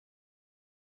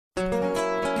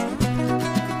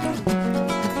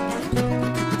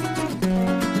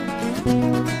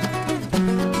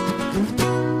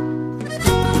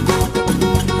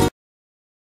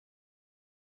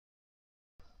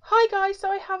guys, so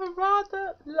I have a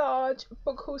rather large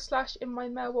book haul slash in my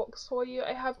mailbox for you.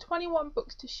 I have 21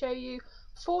 books to show you.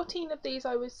 14 of these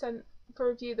I was sent for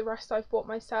review, the rest I've bought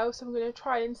myself, so I'm going to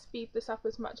try and speed this up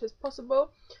as much as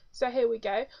possible. So here we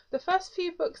go. The first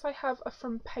few books I have are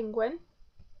from Penguin,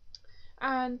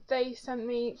 and they sent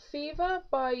me Fever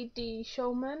by D.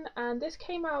 Shulman, and this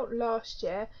came out last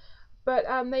year, but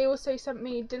they also sent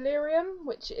me Delirium,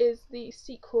 which is the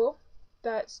sequel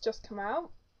that's just come out.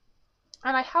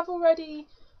 And I have already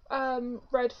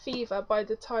read Fever by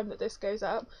the time that this goes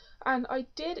up, and I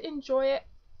did enjoy it.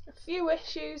 A few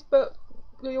issues, but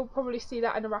you'll probably see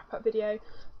that in a wrap-up video.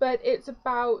 But it's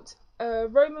about a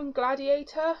Roman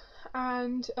gladiator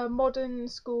and a modern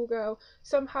schoolgirl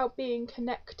somehow being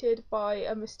connected by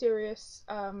a mysterious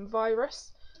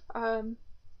virus.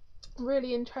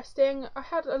 Really interesting. I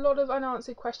had a lot of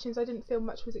unanswered questions. I didn't feel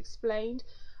much was explained.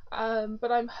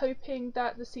 But I'm hoping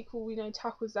that the sequel,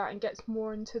 tackles that and gets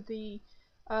more into the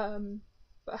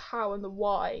how and the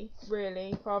why,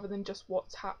 really, rather than just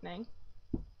what's happening.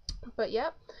 But yeah,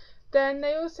 then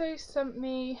they also sent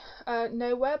me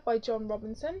Nowhere by John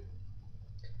Robinson,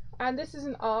 and this is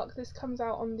an arc. This comes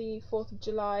out on the 4th of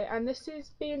July, and this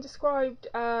is being described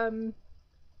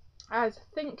as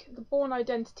Think the Bourne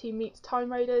Identity meets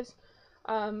Time Raiders,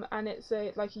 and it's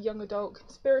like a young adult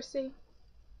conspiracy.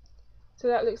 So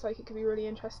that looks like it could be really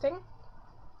interesting.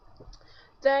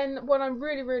 Then what I'm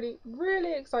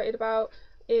really excited about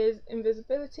is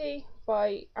Invisibility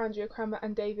by Andrea Cremer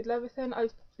and David Levithan.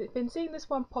 I've been seeing this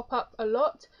one pop up a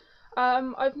lot.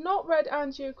 I've not read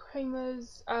Andrea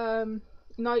Cremer's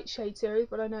Nightshade series,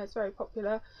 but I know it's very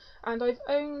popular. And I've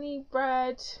only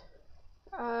read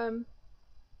The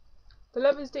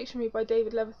Lover's Dictionary by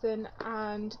David Levithan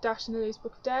and Dash and Lily's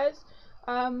Book of Dares.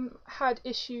 Had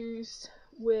issues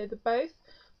with both,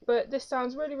 but this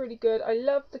sounds really good. I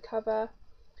love the cover.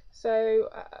 So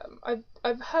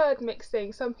I've heard mixed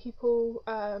things. Some people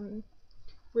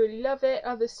really love it,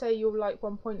 others say you'll like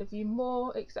one point of view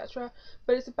more, etc.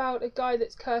 But it's about a guy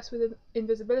that's cursed with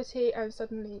invisibility, and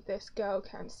suddenly this girl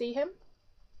can see him.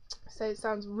 So it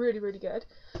sounds really good.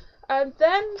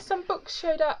 Then some books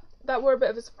showed up that were a bit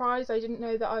of a surprise. I didn't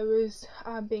know that I was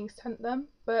being sent them,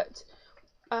 but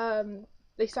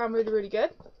they sound really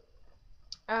good.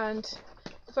 And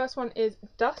the first one is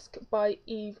Dusk by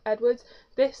Eve Edwards.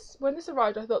 When this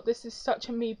arrived, I thought, this is such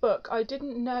a me book. I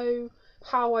didn't know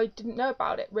how I didn't know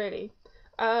about it, really.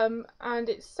 And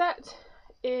it's set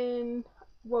in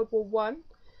World War One,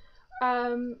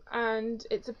 and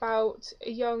it's about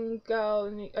a young girl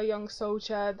and a young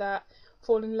soldier that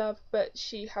fall in love, but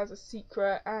she has a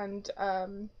secret, and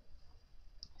it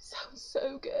sounds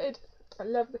so good. I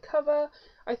love the cover.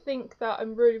 I think that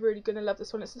I'm really going to love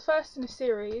this one. It's the first in a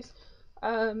series,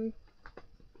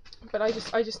 but I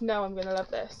just know I'm going to love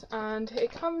this. And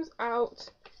it comes out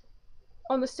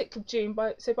on the 6th of June,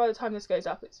 so by the time this goes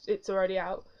up, it's already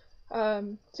out.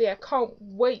 So yeah, can't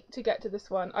wait to get to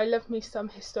this one. I love me some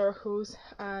historicals,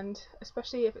 and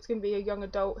especially if it's going to be a young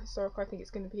adult historical, I think it's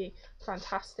going to be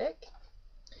fantastic.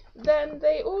 Then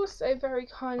they also very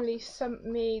kindly sent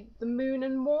me The Moon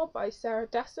and More by Sarah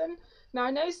Dessen. Now,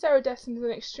 I know Sarah Dessen is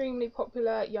an extremely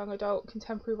popular young adult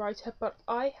contemporary writer, but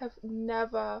I have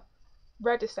never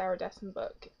read a Sarah Dessen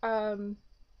book.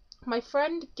 My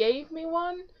friend gave me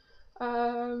one.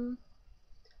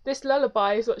 This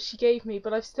Lullaby is what she gave me,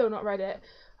 but I've still not read it.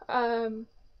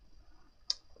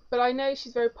 But I know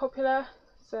she's very popular,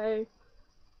 so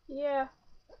yeah.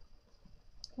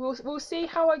 We'll see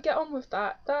how I get on with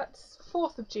that. That's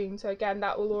 4th of June, so again,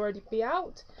 that will already be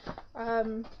out.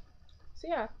 So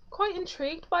yeah, quite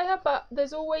intrigued by her, but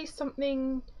there's always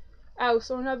something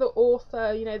else or another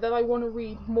author, that I want to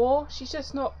read more. She's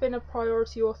just not been a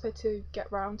priority author to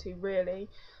get round to, really.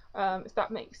 If that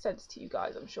makes sense to you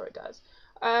guys, I'm sure it does.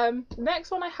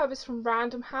 Next one I have is from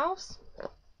Random House,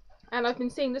 and I've been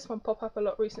seeing this one pop up a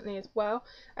lot recently as well,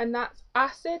 and that's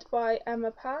Acid by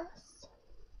Emma Pass.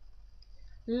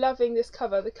 Loving this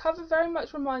cover. The cover very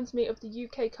much reminds me of the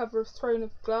UK cover of Throne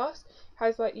of Glass. It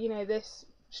has, like, this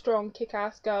strong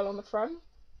kick-ass girl on the front.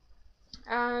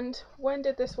 And when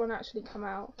did this one actually come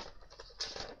out?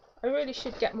 I really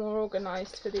should get more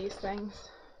organised for these things.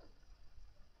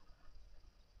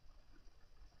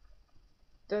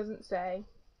 Doesn't say.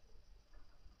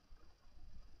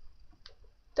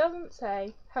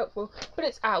 Helpful. But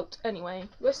it's out anyway.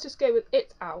 Let's just go with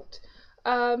it's out.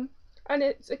 And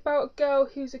it's about a girl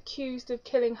who's accused of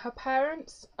killing her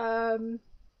parents when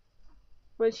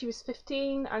she was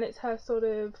 15, and it's her sort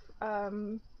of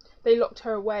they locked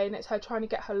her away, and it's her trying to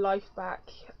get her life back.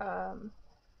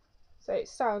 So it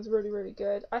sounds really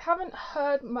good. I haven't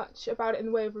heard much about it in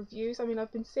the way of reviews. I mean,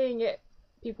 I've been seeing it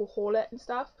people haul it and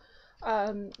stuff.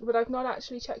 But I've not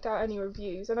actually checked out any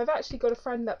reviews, and I've actually got a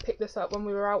friend that picked this up when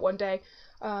we were out one day,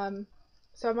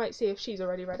 so I might see if she's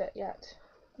already read it yet.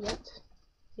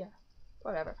 Yeah,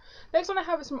 whatever. Next one I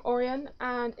have is from Orion,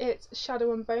 and it's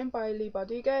Shadow and Bone by Leigh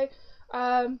Bardugo.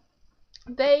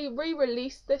 They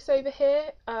re-released this over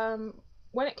here.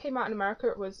 When it came out in America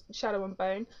it was Shadow and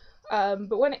Bone,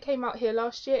 but when it came out here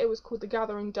last year it was called The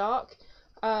Gathering Dark.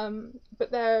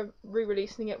 But they're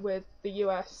re-releasing it with the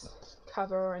US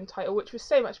cover and title, which was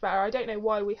so much better. I don't know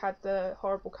why we had the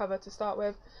horrible cover to start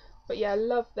with, but yeah,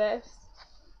 love this.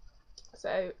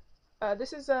 So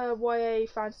this is a YA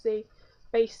fantasy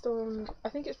based on, I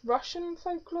think it's Russian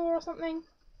folklore or something.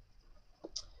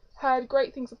 Heard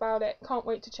great things about it, can't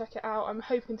wait to check it out. I'm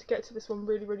hoping to get to this one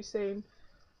really soon.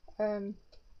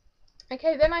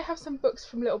 Okay, then I have some books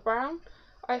from Little Brown.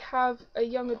 I have a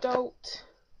young adult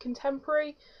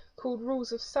contemporary called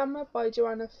Rules of Summer by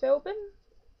Joanna Philbin.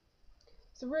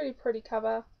 It's a really pretty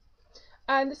cover,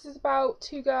 and this is about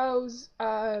two girls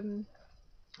that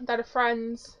are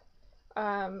friends,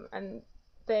 and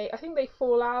I think they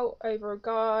fall out over a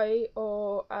guy,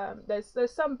 or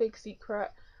there's some big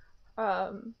secret.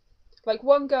 Like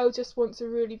one girl just wants a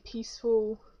really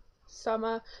peaceful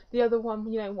summer, the other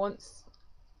one, you know, wants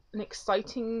an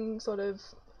exciting sort of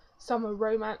summer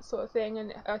romance sort of thing,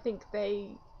 and I think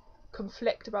they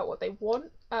conflict about what they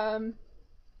want.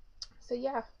 So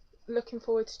yeah, looking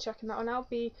forward to checking that one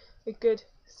out. Be a good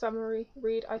summary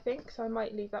read, I think, so I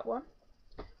might leave that one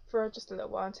for just a little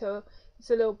while until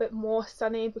it's a little bit more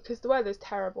sunny, because the weather's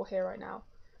terrible here right now.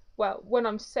 Well, when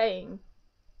I'm saying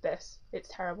this, it's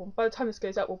terrible. By the time this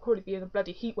goes up, we'll probably be in a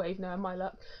bloody heat wave now, my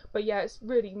luck. But yeah, it's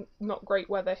really not great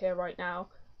weather here right now.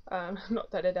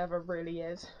 Not that it ever really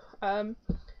is.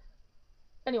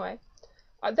 Anyway,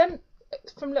 then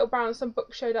from Little Brown, some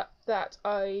books showed up that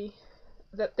they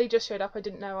just showed up. I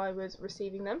didn't know I was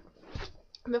receiving them.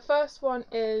 And the first one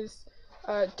is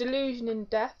Delusion in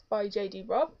Death by J.D.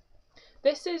 Robb.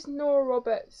 This is Nora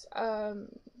Roberts'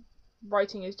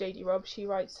 writing as J.D. Robb. She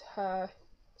writes her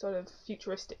sort of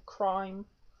futuristic crime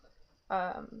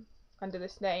under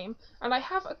this name, and I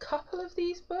have a couple of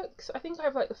these books. I think I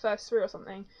have like the first three or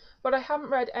something, but I haven't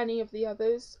read any of the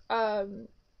others.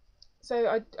 So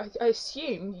I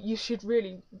assume you should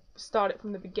really start it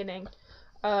from the beginning.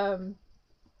 But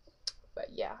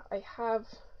yeah, I have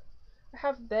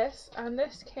this, and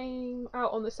this came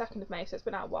out on the 2nd of May, so it's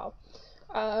been out a while.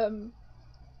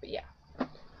 But yeah,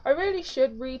 I really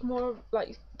should read more,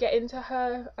 like get into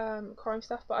her crime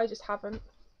stuff, but I just haven't.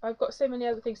 I've got so many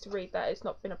other things to read that it's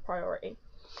not been a priority.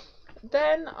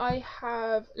 Then I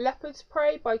have Leopard's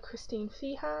Prey by Christine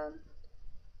Feehan.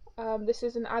 This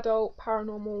is an adult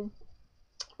paranormal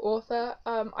author.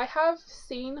 I have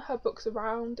seen her books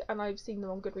around, and I've seen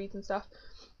them on Goodreads and stuff,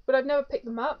 but I've never picked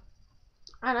them up.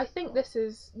 And I think this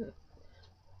is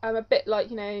a bit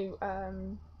like, you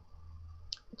know,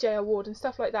 J.R. Ward and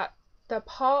stuff like that. They're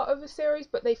part of a series,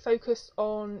 but they focus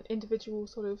on individual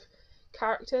sort of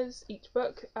characters each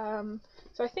book.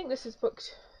 So I think this is book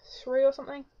 3 or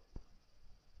something.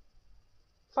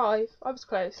 5. I was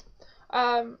close.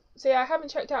 So yeah, I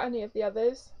haven't checked out any of the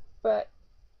others, but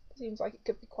it seems like it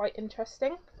could be quite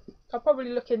interesting. I'll probably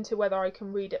look into whether I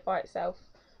can read it by itself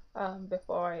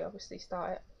before I obviously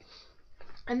start it.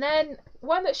 And then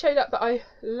one that showed up that I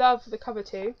love the cover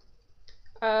to,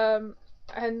 and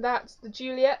that's The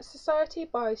Juliet Society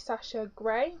by Sasha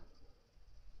Grey.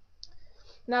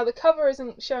 Now the cover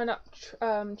isn't showing up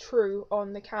true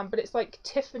on the cam, but it's like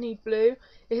Tiffany blue.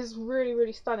 It is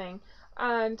really stunning,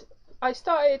 and I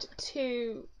started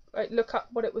to look up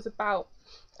what it was about,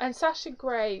 and Sasha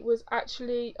Grey was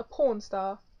actually a porn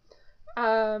star,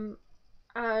 and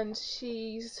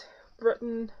she's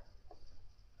written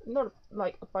not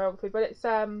like a biography, but it's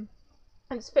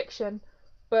fiction,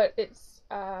 but it's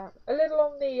a little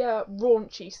on the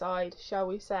raunchy side, shall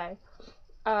we say.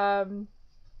 But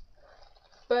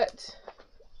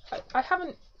I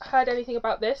haven't heard anything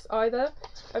about this either.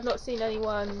 I've not seen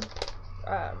anyone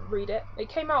read it. It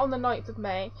came out on the 9th of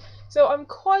May, so I'm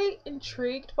quite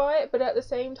intrigued by it, but at the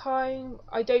same time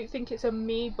I don't think it's a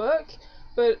me book,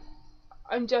 but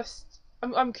I'm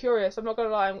curious. I'm not gonna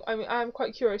lie, I'm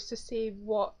quite curious to see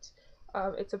what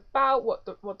it's about, what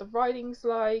the writing's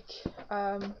like,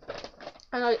 and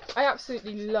I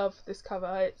absolutely love this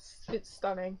cover. It's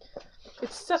stunning.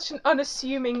 It's such an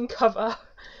unassuming cover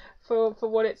for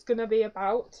what it's gonna be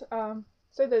about.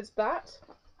 So there's that.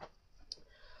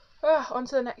 On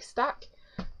to the next stack.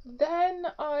 Then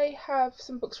I have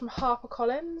some books from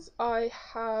HarperCollins. I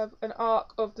have an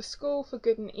arc of The School for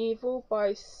Good and Evil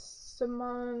by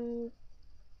Saman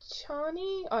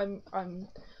Chani.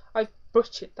 I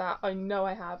butchered that, I know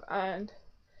I have, and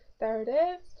there it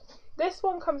is. This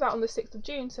one comes out on the 6th of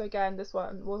June, so again, this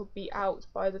one will be out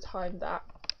by the time that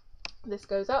this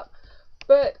goes up.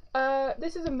 But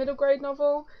this is a middle grade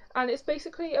novel, and it's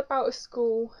basically about a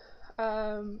school,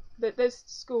 that there's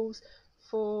schools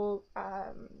for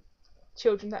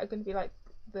children that are going to be like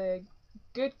the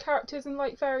good characters in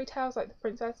like fairy tales, like the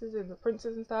princesses and the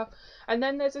princes and stuff, and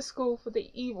then there's a school for the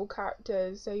evil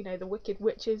characters, so you know, the wicked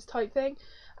witches type thing.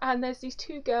 And there's these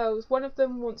two girls, one of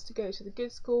them wants to go to the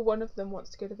good school, one of them wants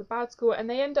to go to the bad school, and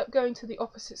they end up going to the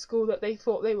opposite school that they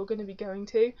thought they were going to be going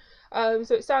to.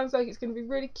 So it sounds like it's going to be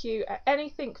really cute.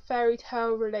 Anything fairy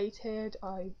tale related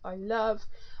I love.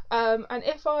 And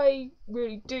if I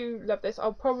really do love this,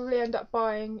 I'll probably end up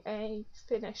buying a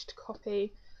finished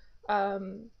copy.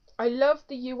 I love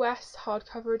the US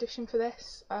hardcover edition for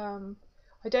this.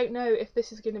 I don't know if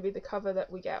this is going to be the cover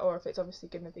that we get, or if it's obviously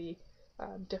going to be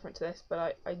different to this,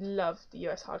 but I love the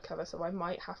US hardcover, so I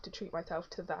might have to treat myself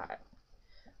to that.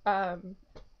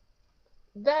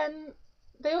 Then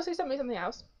they also sent me something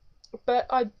else, but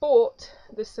I bought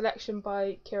this selection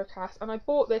by Kira Cass, and I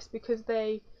bought this because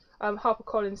they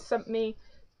HarperCollins sent me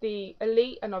the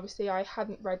Elite, and obviously I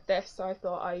hadn't read this, so I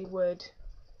thought I would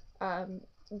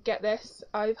get this.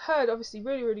 I've heard obviously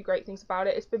really great things about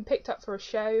it. It's been picked up for a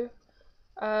show.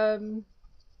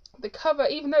 The cover,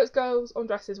 even though it's girls on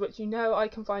dresses, which you know I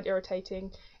can find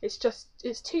irritating, it's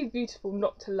too beautiful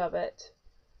not to love it.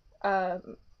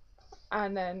 And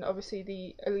then obviously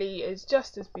the Elite is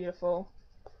just as beautiful.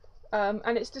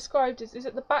 And it's described as, is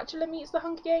it The Bachelor meets The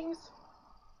Hunger Games?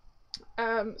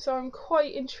 So I'm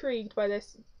quite intrigued by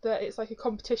this, that it's like a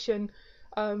competition,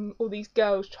 all these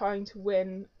girls trying to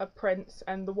win a prince,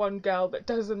 and the one girl that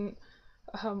doesn't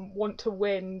want to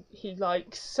win he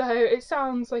likes. So it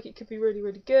sounds like it could be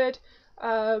really good.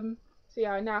 So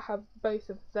yeah, I now have both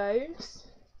of those.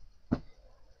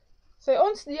 So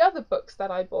on to the other books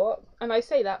that I bought, and I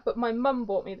say that, but my mum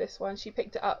bought me this one. She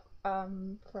picked it up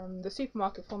from the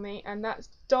supermarket for me, and that's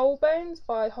Doll Bones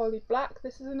by Holly Black.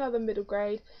 This is another middle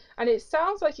grade, and it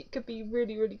sounds like it could be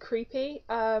really creepy.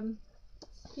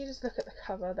 If you just look at the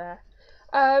cover there.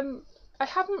 I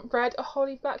haven't read a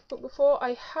Holly Black book before.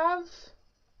 I have,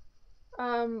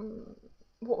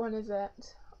 what one is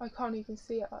it? I can't even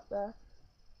see it up there.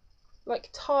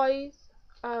 Like Tithe,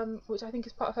 which I think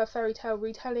is part of her fairy tale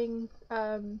retelling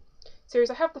series.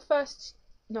 I have the first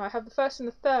and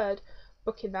the third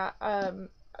book in that,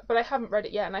 but I haven't read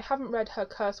it yet, and I haven't read her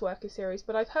Curse Worker series,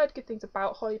 but I've heard good things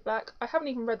about Holly Black. I haven't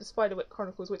even read the Spiderwick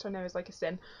Chronicles, which I know is like a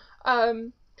sin.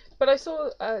 But I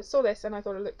saw this and I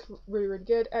thought it looked really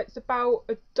good. It's about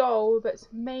a doll that's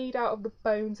made out of the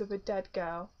bones of a dead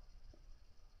girl.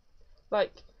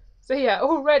 So yeah,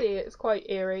 already it's quite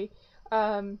eerie.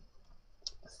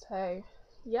 So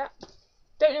yeah,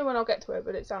 don't know when I'll get to it,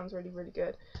 but it sounds really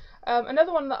good.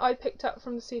 Another one that I picked up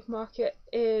from the supermarket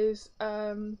is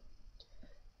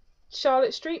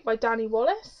Charlotte Street by Danny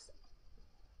Wallace.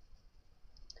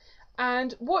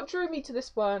 And what drew me to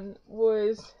this one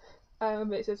was,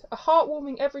 it says, a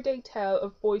heartwarming everyday tale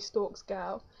of boy stalks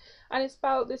girl. And it's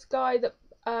about this guy that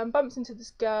bumps into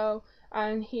this girl,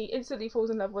 and he instantly falls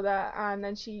in love with her, and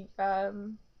then she,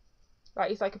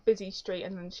 it's like a busy street,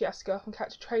 and then she has to go off and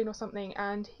catch a train or something,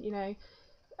 and, you know,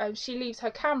 she leaves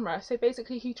her camera, so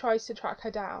basically he tries to track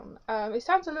her down. It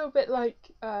sounds a little bit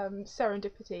like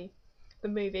Serendipity, the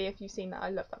movie. If you've seen that, I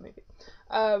love that movie.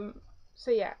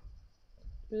 So yeah,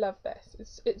 love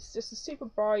this. It's just a super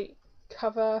bright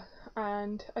cover,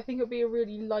 and I think it'll be a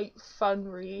really light, fun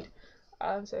read.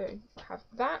 So have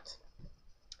that.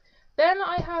 Then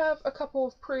I have a couple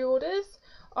of pre-orders.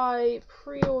 I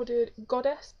pre-ordered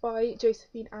Goddess by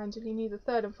Josephine Angelini, the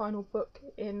third and final book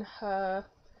in her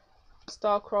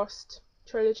Star-Crossed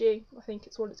trilogy, I think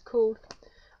it's what it's called.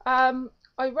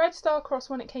 I read Star-Crossed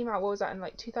when it came out, what was that, in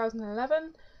like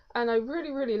 2011, and I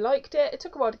really liked it. It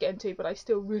took a while to get into, but I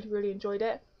still really enjoyed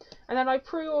it. And then I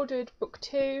pre-ordered book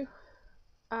 2,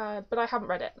 but I haven't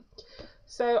read it.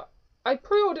 So I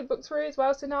pre-ordered book 3 as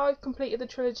well, so now I've completed the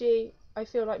trilogy. I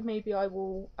feel like maybe I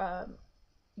will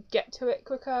get to it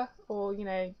quicker, or, you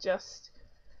know, just...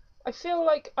 I feel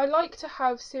like I like to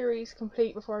have series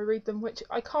complete before I read them, which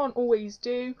I can't always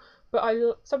do, but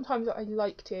sometimes I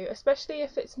like to, especially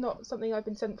if it's not something I've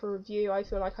been sent for review. I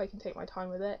feel like I can take my time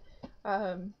with it.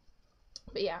 But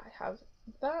yeah, I have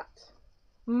that.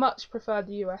 Much prefer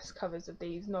the US covers of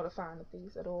these. Not a fan of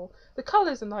these at all. The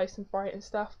colours are nice and bright and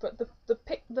stuff, but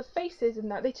the faces in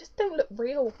that, they just don't look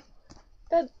real.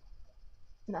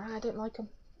 Nah, I don't like them.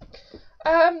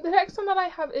 The next one that I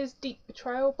have is Deep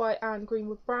Betrayal by Anne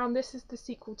Greenwood Brown. This is the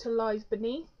sequel to Lies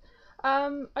Beneath.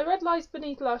 I read Lies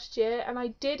Beneath last year and I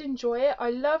did enjoy it. I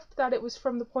loved that it was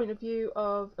from the point of view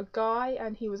of a guy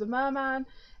and he was a merman.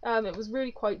 It was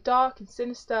really quite dark and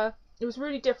sinister. It was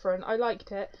really different. I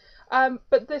liked it.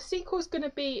 But the sequel's going to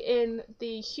be in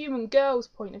the human girl's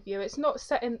point of view. It's not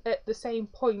set in at the same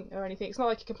point or anything. It's not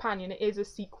like a companion. It is a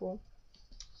sequel.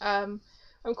 I'm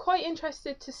quite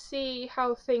interested to see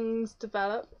how things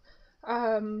develop.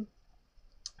 So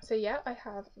yeah, I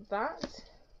have that.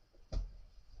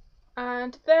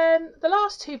 And then the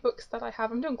last two books that I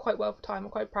have, I'm doing quite well for time, I'm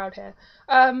quite proud here.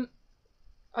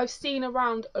 I've seen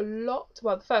around a lot.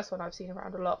 Well, the first one I've seen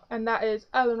around a lot, and that is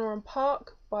Eleanor and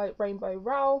Park by Rainbow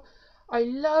Rowell. I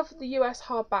love the US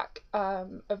hardback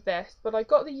of this, but I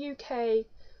got the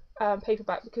UK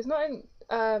paperback because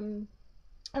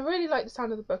I really like the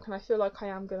sound of the book and I feel like I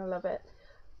am going to love it.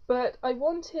 But I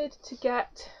wanted to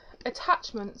get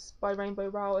Attachments by Rainbow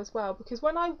Rowell as well, because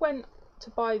when I went to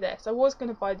buy this, I was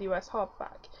going to buy the US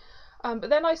hardback. But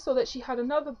then I saw that she had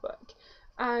another book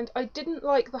and I didn't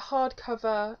like the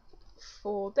hardcover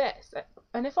for this.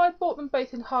 And if I'd bought them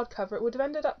both in hardcover, it would have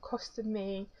ended up costing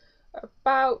me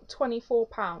about £24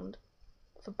 for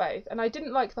both. And I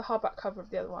didn't like the hardback cover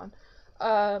of the other one.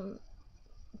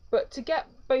 But to get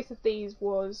both of these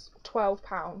was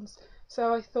 £12.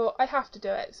 So I thought I have to do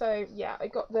it. So yeah, I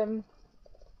got them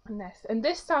on this. And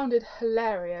this sounded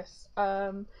hilarious.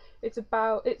 It's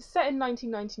set in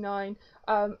 1999.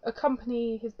 A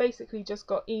company has basically just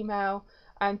got email,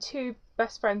 and two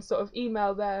best friends sort of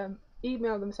email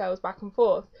themselves back and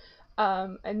forth.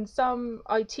 And some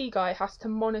IT guy has to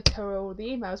monitor all the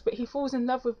emails, but he falls in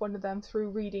love with one of them through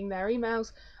reading their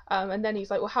emails. And then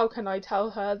he's like, well, how can I tell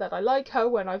her that I like her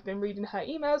when I've been reading her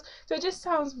emails? So it just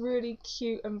sounds really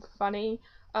cute and funny.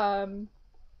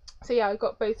 So yeah, I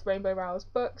got both Rainbow Rowell's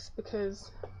books because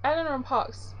Eleanor and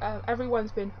Park's,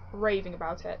 everyone's been raving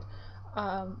about it.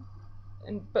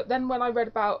 But then when I read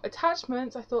about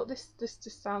Attachments, I thought this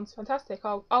just sounds fantastic.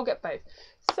 I'll get both.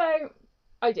 So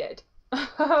I did.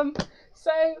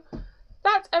 So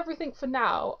that's everything for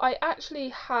now. I actually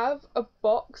have a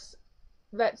box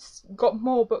that's got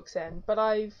more books in, but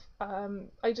I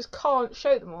just can't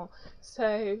show them all,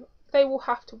 so they will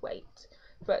have to wait.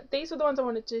 But these are the ones I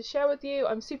wanted to share with you.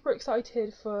 I'm super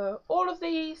excited for all of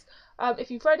these. If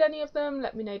you've read any of them,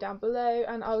 let me know down below,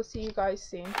 and I'll see you guys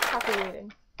soon. Happy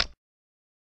reading.